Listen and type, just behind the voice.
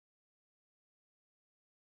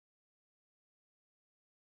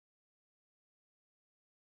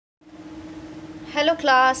Hello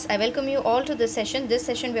class, I welcome you all to this session. This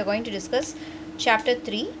session we are going to discuss chapter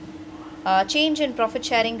 3, change in profit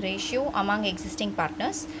sharing ratio among existing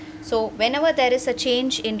partners. So whenever there is a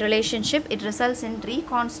change in relationship, it results in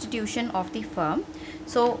reconstitution of the firm.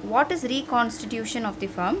 So what is reconstitution of the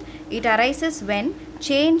firm? It arises when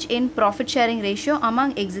change in profit sharing ratio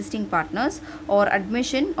among existing partners, or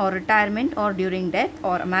admission or retirement or during death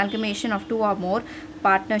or amalgamation of two or more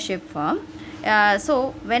partnership firm.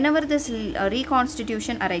 So whenever this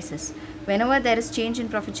reconstitution arises, whenever there is change in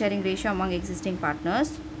profit sharing ratio among existing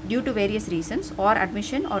partners due to various reasons, or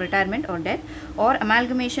admission or retirement or death or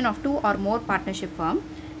amalgamation of two or more partnership firm,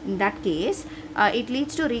 in that case it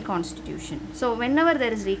leads to reconstitution. So whenever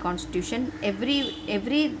there is reconstitution, every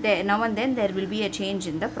now and then there will be a change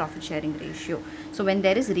in the profit sharing ratio. So when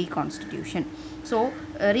there is reconstitution, so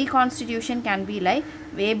reconstitution can be like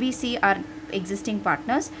ABC are existing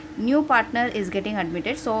partners, new partner is getting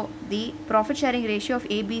admitted, so the profit sharing ratio of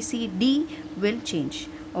ABCD will change.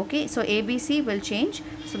 Okay, so ABC will change,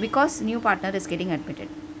 so because new partner is getting admitted.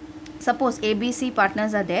 Suppose ABC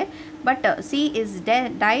partners are there, but C is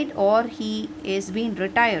died or he is being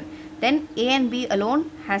retired, then A and B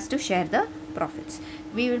alone has to share the profits.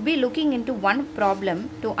 We will be looking into one problem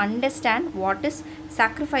to understand what is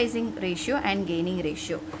sacrificing ratio and gaining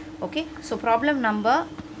ratio. Okay, so problem number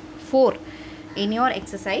 4 in your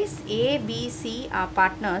exercise. A, B, C are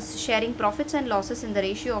partners sharing profits and losses in the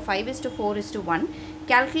ratio of 5:4:1.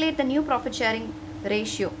 Calculate the new profit sharing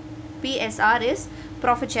ratio. PSR is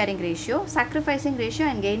profit sharing ratio, sacrificing ratio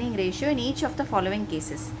and gaining ratio in each of the following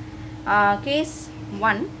cases. Case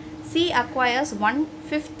 1, C acquires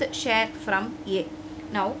 1/5 share from A.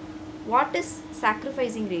 Now, what is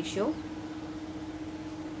sacrificing ratio?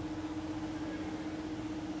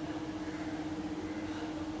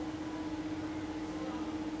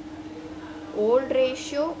 Old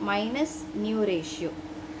ratio minus new ratio.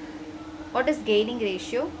 What is gaining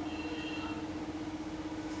ratio?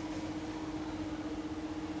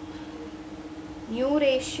 New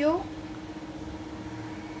ratio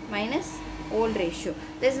minus old ratio.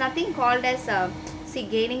 There is nothing called as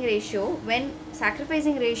gaining ratio. When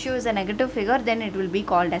sacrificing ratio is a negative figure, then it will be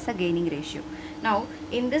called as a gaining ratio. Now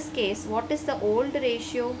in this case, what is the old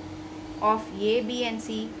ratio of A, B and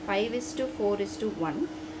C? 5:4:1.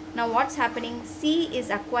 Now what's happening? C is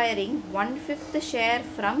acquiring 1/5 share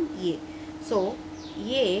from A. So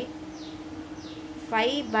A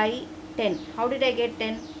 5/10. How did I get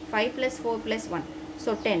 10? 5 plus 4 plus 1.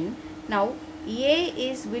 So 10. Now A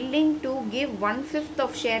is willing to give 1/5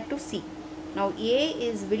 of share to C. Now A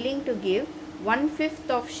is willing to give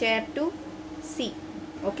 1/5 of share to C.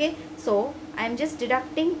 Okay. So I am just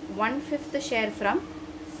deducting 1/5 share from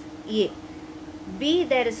A. B,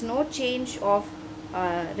 there is no change of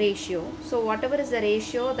ratio. So whatever is the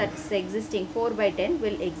ratio that's existing, 4/10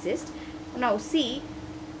 will exist. Now C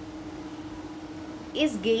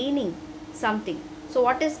is gaining something. So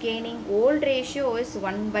what is gaining? Old ratio is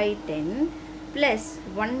 1/10 plus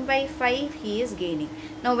 1/5 he is gaining.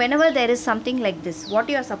 Now whenever there is something like this,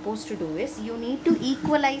 what you are supposed to do is you need to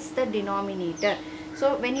equalize the denominator.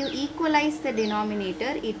 So when you equalize the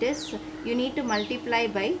denominator, it is you need to multiply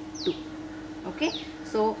by 2. Okay,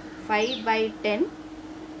 so 5/10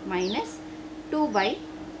 minus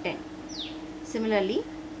 2/10. Similarly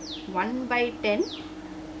 1/10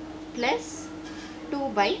 plus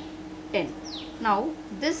 2/10. Now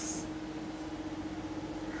this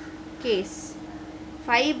case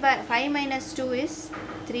 5 minus 2 is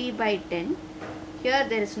 3/10. Here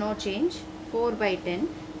there is no change, 4/10.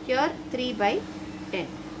 Here 3/10.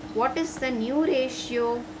 What is the new ratio?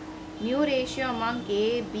 New ratio among A,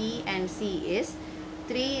 B and C is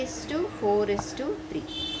 3:4:3.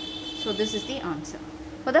 So this is the answer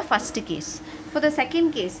for the first case. For the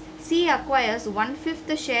second case, C acquires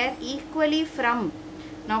 1/5 share equally from.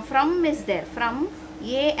 Now from is there, from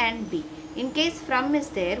A and B. In case from is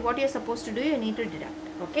there, what you are supposed to do? You need to deduct.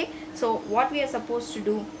 Okay. So what we are supposed to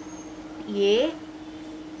do? A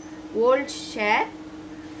old share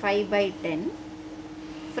 5/10.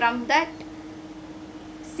 From that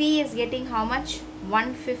C is getting how much?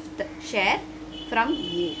 1/5 share from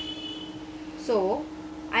A. So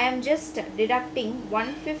I am just deducting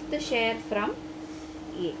 1/5 share from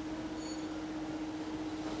A.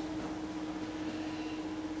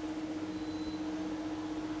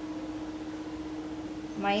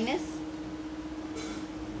 Minus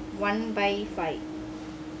 1/5.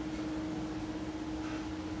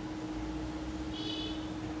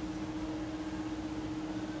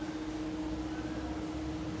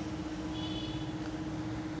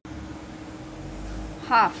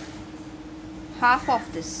 Half of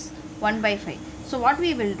this 1/5. So what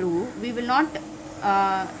we will do, we will not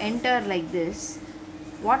enter like this,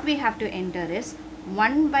 what we have to enter is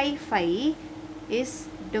 1 by 5 is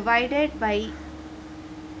divided by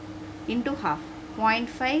into half.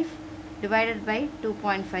 0.5 divided by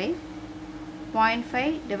 2.5,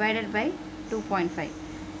 0.5 divided by 2.5.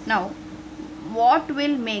 Now what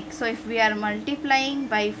will make, so if we are multiplying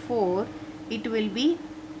by 4, it will be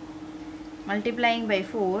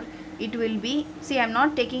see, I am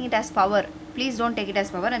not taking it as power, please don't take it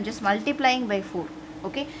as power, I am just multiplying by 4.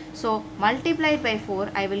 Okay, so multiplied by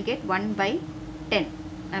 4 I will get 1 by 10.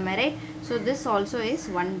 Am I right? So this also is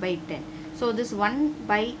 1 by 10. So this 1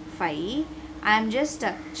 by 5 I am just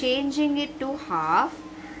changing it to half,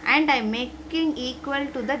 and I am making equal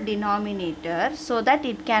to the denominator so that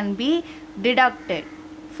it can be deducted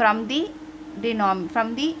from the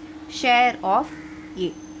share of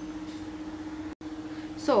A.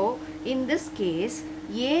 So in this case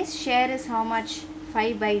A's share is how much?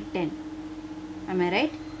 5 by 10. Am I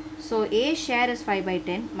right? So A's share is 5 by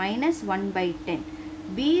 10 minus 1 by 10.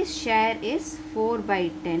 B's share is 4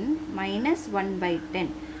 by 10 minus 1 by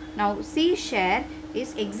 10. Now C's share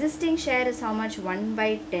is, existing share is how much? 1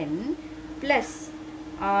 by 10 plus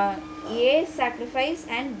A's sacrifice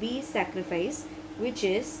and B's sacrifice, which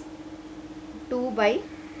is 2 by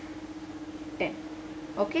 10.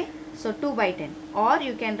 Okay, so 2 by 10, or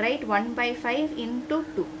you can write 1 by 5 into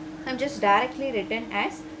 2. I am just directly written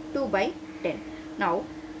as 2 by 10. Now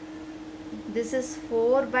this is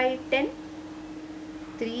 4 by 10,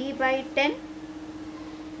 3 by 10,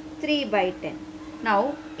 3 by 10.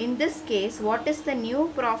 Now in this case, what is the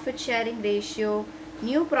new profit sharing ratio?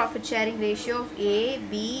 New profit sharing ratio of A,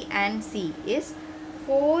 B and C is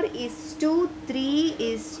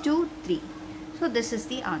 4:3:3. So this is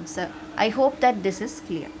the answer. I hope that this is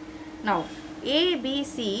clear. Now A, B,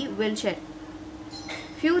 C will share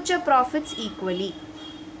future profits equally.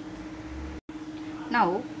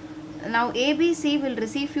 Now A, B, C will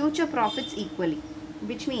receive future profits equally,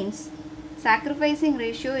 which means sacrificing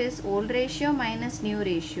ratio is old ratio minus new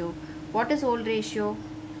ratio. What is old ratio?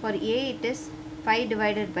 For A it is 5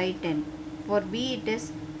 divided by 10. For B it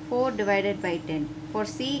is 4 divided by 10. For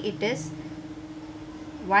C it is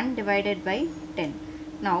 1 divided by 10.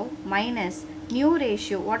 Now minus new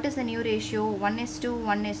ratio. What is the new ratio?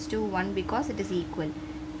 1:1:1 because it is equal.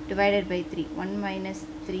 Divided by 3. 1 minus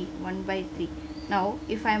 3. 1 by 3. Now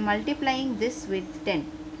if I am multiplying this with 10,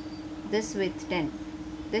 this with 10,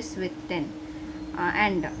 this with 10,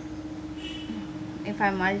 and if I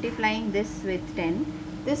am multiplying this with 10,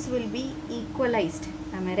 this will be equalized.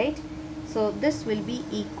 Am I right? So this will be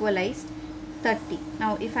equalized 30.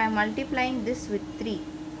 Now if I am multiplying this with 3,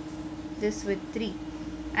 this with 3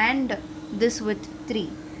 and this with 3,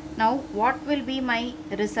 now what will be my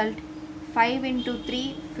result? 5 into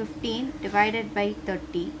 3, 15 divided by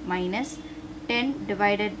 30 minus 10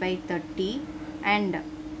 divided by 30 and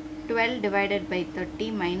 12 divided by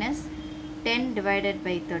 30 minus 10 divided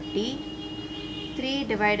by 30, 3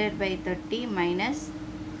 divided by 30 minus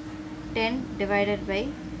 10 divided by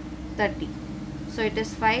 30. So it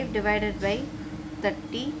is 5 divided by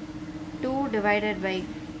 30, 2 divided by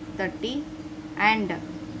 30 and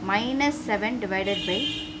minus 7 divided by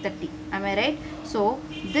 30. Am I right? So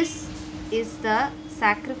this is the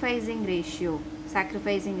sacrificing ratio,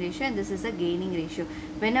 and this is a gaining ratio.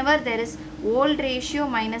 Whenever there is old ratio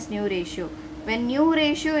minus new ratio, when new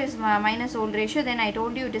ratio is minus old ratio, then I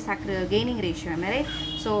told you it is gaining ratio. Am I right?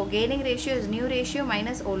 So gaining ratio is new ratio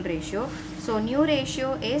minus old ratio. So new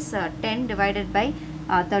ratio is 10 divided by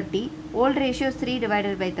 30. Old ratio is 3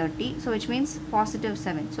 divided by 30. So which means positive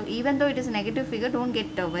 7. So even though it is a negative figure, don't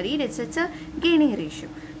get worried. It's a gaining ratio.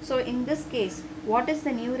 So in this case, what is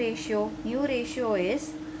the new ratio? New ratio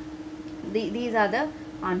is, these are the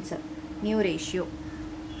answer. New ratio.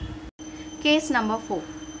 Case number 4.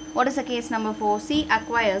 What is the case number 4? C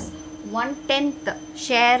acquires 1/10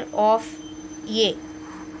 share of A.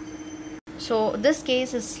 So this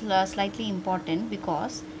case is slightly important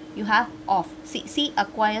because you have of. C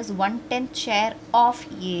acquires 1/10 share of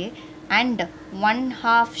A and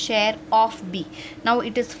 1/2 share of B. Now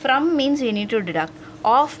it is from means you need to deduct.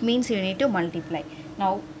 Of means you need to multiply.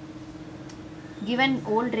 Now given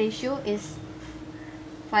old ratio is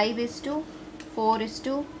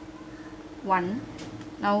 5:4:1.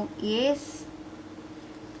 Now A's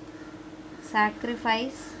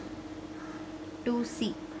sacrifice to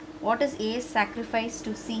C. What is A's sacrifice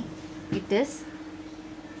to C? It is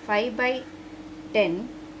 5 by 10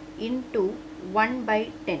 into 1 by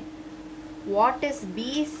 10. What is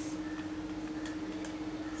B's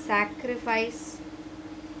sacrifice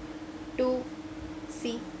to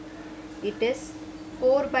C? It is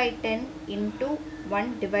 4 by 10 into 1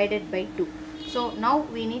 divided by 2. So now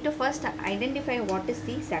we need to first identify what is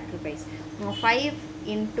the sacrifice. Now 5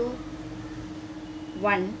 into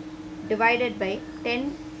 1 divided by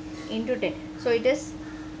 10 into 10. So it is,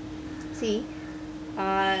 see,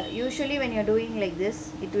 usually when you are doing like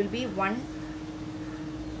this, it will be 1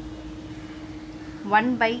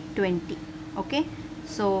 by 20. Okay,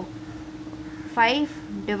 so 5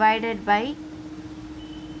 divided by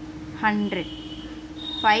 100,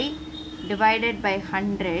 5 divided by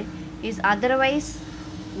 100 is otherwise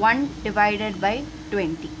 1 divided by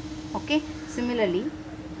 20. Okay, similarly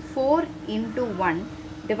 4 into 1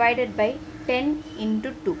 divided by 10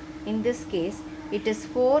 into 2. In this case it is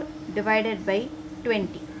 4 divided by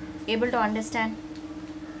 20. Able to understand?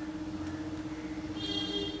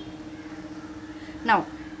 Now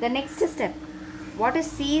the next step, what is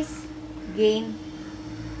C's gain?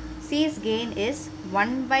 C's gain is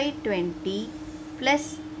 1 by 20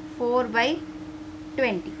 plus 4 by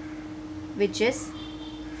 20, which is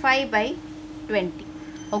 5 by 20.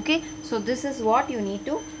 Okay, so this is what you need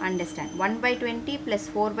to understand. 1 by 20 plus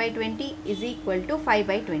 4 by 20 is equal to 5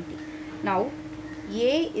 by 20. Now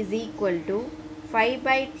A is equal to 5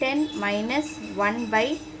 by 10 minus 1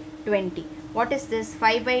 by 20. What is this?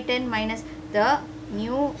 5 by 10 minus the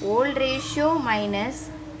new old ratio minus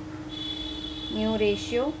new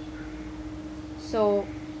ratio. So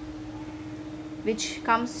which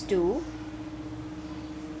comes to,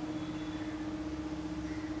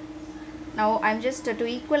 now I am just to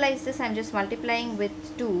equalize this, I am just multiplying with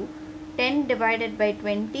 2. 10 divided by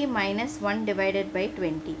 20 minus 1 divided by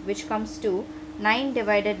 20, which comes to 9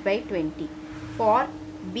 divided by 20. For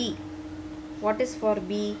B, what is for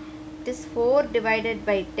B? It is 4 divided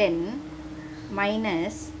by 10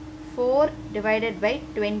 minus 4 divided by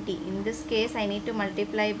 20. In this case I need to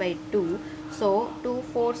multiply by 2. So 2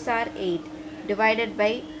 4s are 8 divided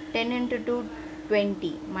by 10 into 2,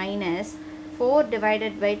 20 minus 4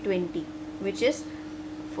 divided by 20, which is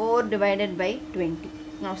 4 divided by 20.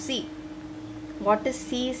 Now see, what is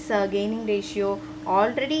C's gaining ratio?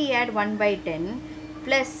 Already he had 1 by 10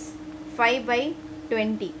 plus 5 by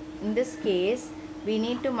 20. In this case we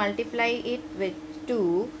need to multiply it with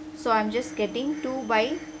 2. So I am just getting 2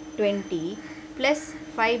 by 20 plus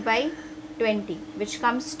 5 by 20, which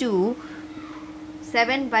comes to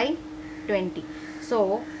 7 by 20.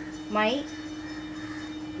 So my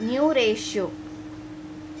new ratio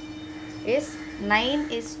is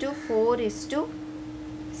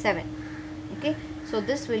 9:4:7. Okay, so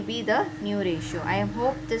this will be the new ratio. I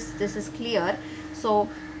hope this is clear. So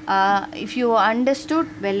if you understood,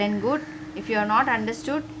 well and good. If you are not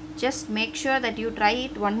understood, just make sure that you try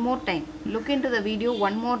it one more time. Look into the video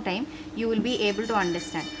one more time. You will be able to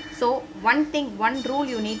understand. So one rule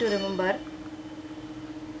you need to remember: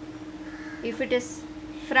 if it is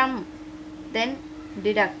from, then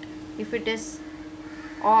deduct. If it is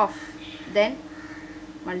off, then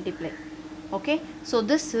multiply. Okay, so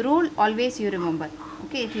this rule always you remember.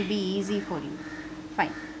 Okay, it will be easy for you.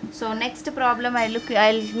 Fine. So next problem,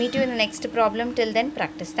 I'll meet you in the next problem. Till then,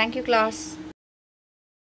 practice. Thank you, class.